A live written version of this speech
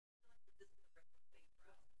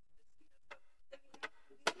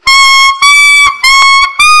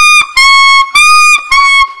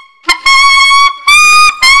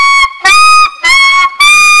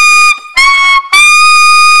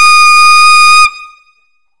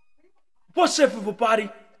What's up, everybody?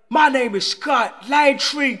 My name is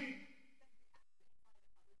Landry.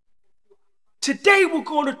 Today we're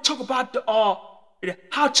going to talk about the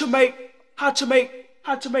how to make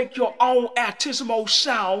your own altissimo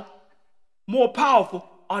sound more powerful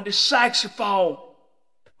on the saxophone.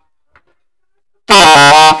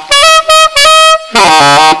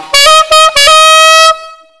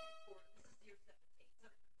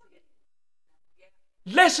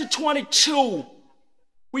 Lesson 22.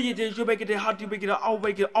 You make it how do you make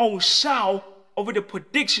your own sound over the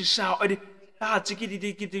prediction sound or how to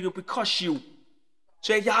get the percussion.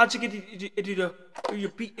 So you have to get it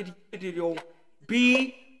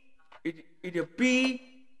B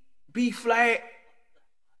flat,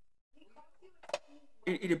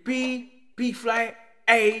 B flat,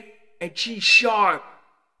 A, and G sharp.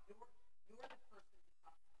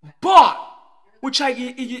 But which after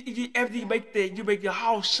you make the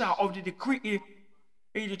house sound of the degree.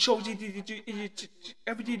 And you chose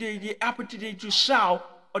everything the opportunity to sound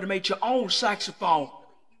or to make your own saxophone.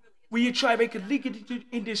 When you try to make a leak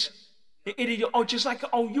in this, just like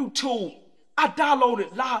on YouTube. I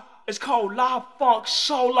downloaded live. It's called Live Funk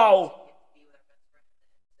Solo.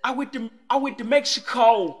 I went to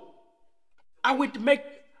Mexico. I went to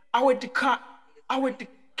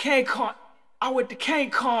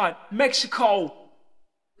Cancun, Mexico.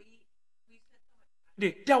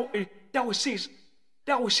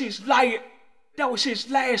 That was his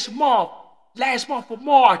last month of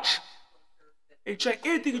March. And try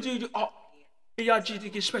anything to do. Y'all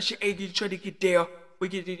just get special aid. You try to get there. We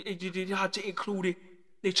get how to include it.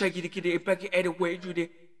 They try to get it back anywhere.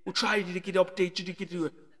 We'll try to get up there to get to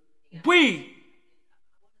it. With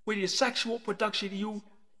the sexual production, and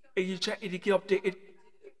you try to get up there.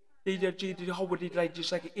 They hold it like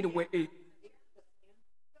just like anywhere.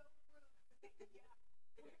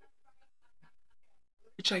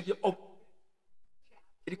 Try to get up.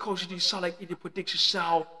 It causes you to sound like the prediction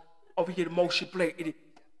sound over here, the motion play. It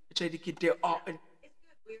try to get there up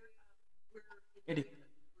and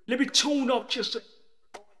let me tune up just to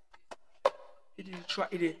try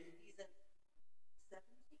it.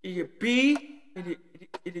 It B,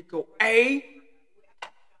 it go A.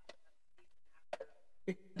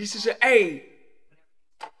 This is an A.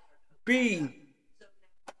 B.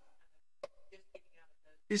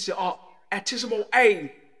 This is altissimo A.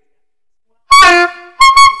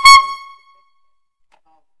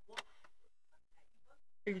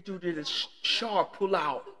 And you do this sharp pull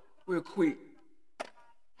out real quick.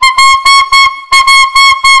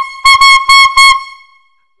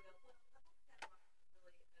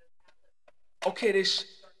 Okay, this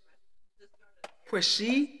press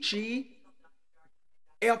C, G,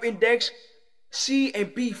 F index, C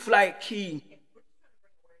and B flat key.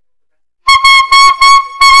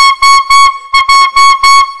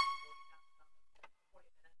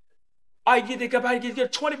 I get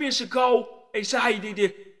it 20 minutes ago. They say how you did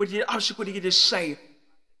it, but I was going to get this say.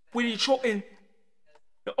 When you're talking,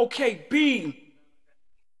 okay, B,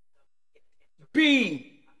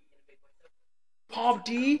 palm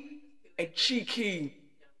D, and G key.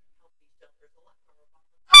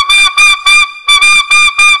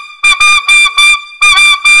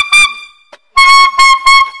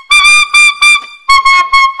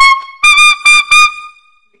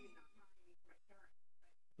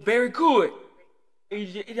 Very good.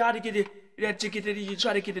 You got to get it. You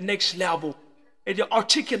try to get the next level. And the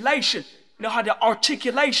articulation. You know how the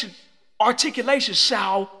articulation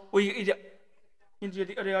sound. Where you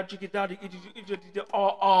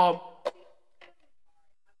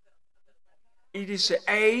it is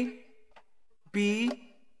A, B,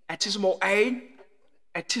 altissimo A,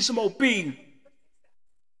 altissimo B.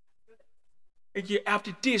 And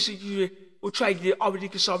after this, you will try to get already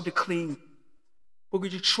something to clean. But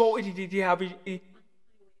you throw it, you have it,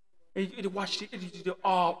 watch it,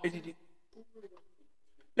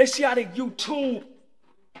 let's see how the YouTube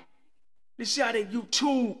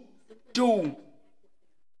do.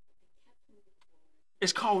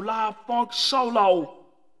 It's called Live Funk Solo.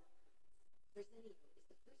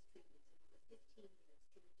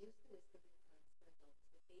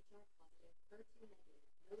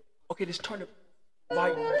 Okay, let's turn it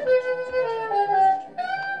right.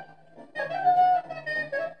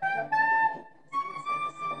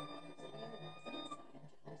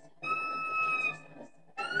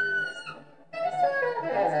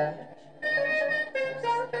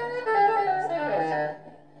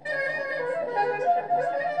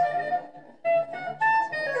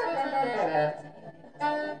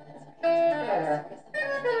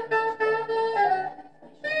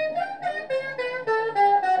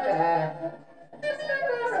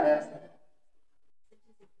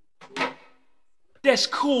 That's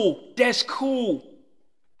cool. That's cool.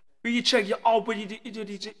 When you check your out, but you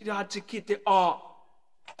have to get the all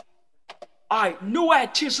right, new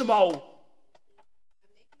ALTISSIMO.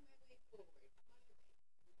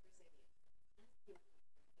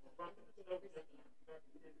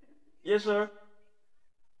 Yes, sir.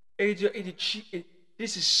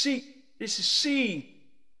 This is C. This is C.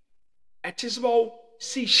 ALTISSIMO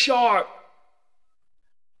C sharp.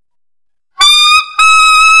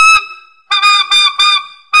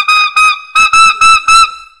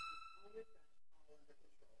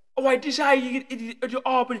 All right, this is how you get it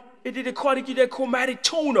up. It did according to that chromatic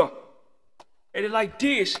tuner. And it like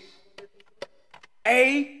this: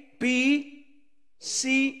 A, B,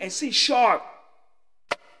 C, and C sharp.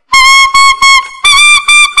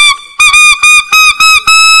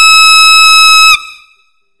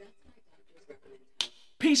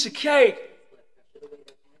 Piece of cake.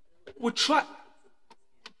 We'll try.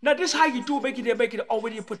 Now this is how you do it, make it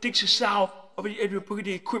already a prediction sound, already put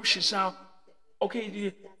the encryption sound.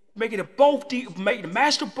 Okay, make it a both these, make the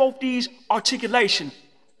master of both these articulation.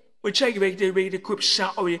 We'll check it, make the encryption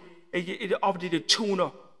sound already the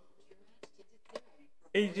tuner.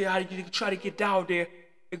 And how you try to get down there,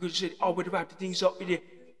 and just already wrap the things up.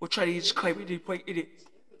 We'll try to just claim it.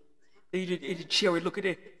 The cherry, look at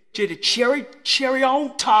it. The cherry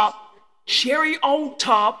on top,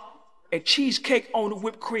 and cheesecake on the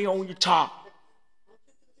whipped cream on your top.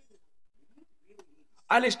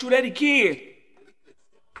 All right, let's do that again.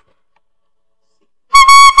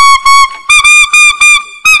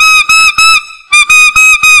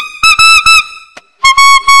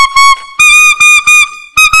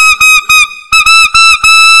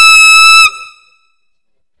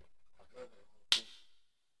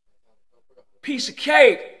 Piece of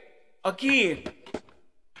cake. Again.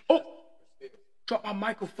 Oh, drop my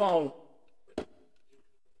microphone.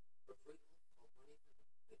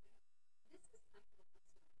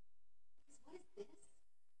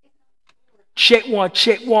 Check one,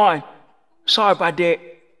 check one. Sorry about that.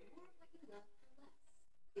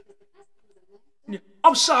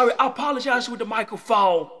 I'm sorry, I apologize with the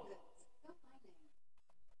microphone.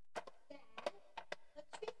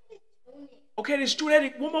 Okay, let's do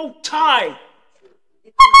that one more time.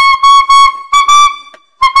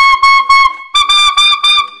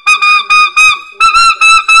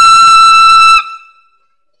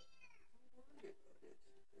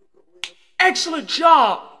 Excellent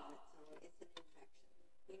job.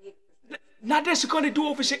 Now that's going to do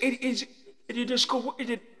over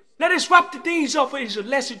now let's wrap the things up for these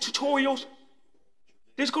lesson tutorials.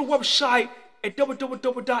 Let's go to the website at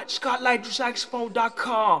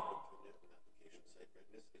www.scottlandrysaxophone.com.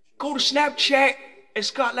 Go to Snapchat at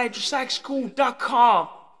scottlandrysaxschool.com.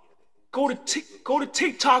 Go to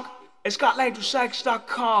TikTok at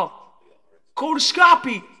scottlandrysax.com. Go to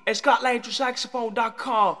Scoopy at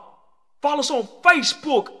scottlandrysaxophone.com. Follow us on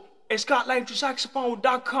Facebook at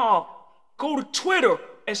scottlandrysaxophone.com. Go to Twitter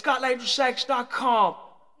at scottlandrysax.com.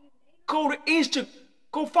 Go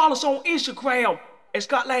follow us on Instagram at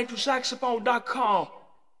scottlandrysaxophone.com.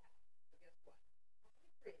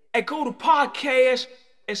 And go to podcast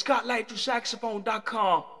at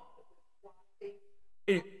scottlandrysaxophone.com.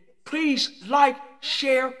 Please like,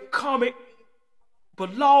 share, comment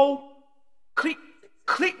below. Click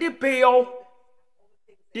the bell,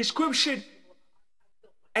 description,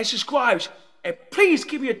 and subscribe. And please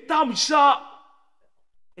give me a thumbs up.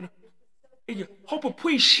 And you hope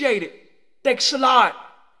appreciate it. Thanks a lot.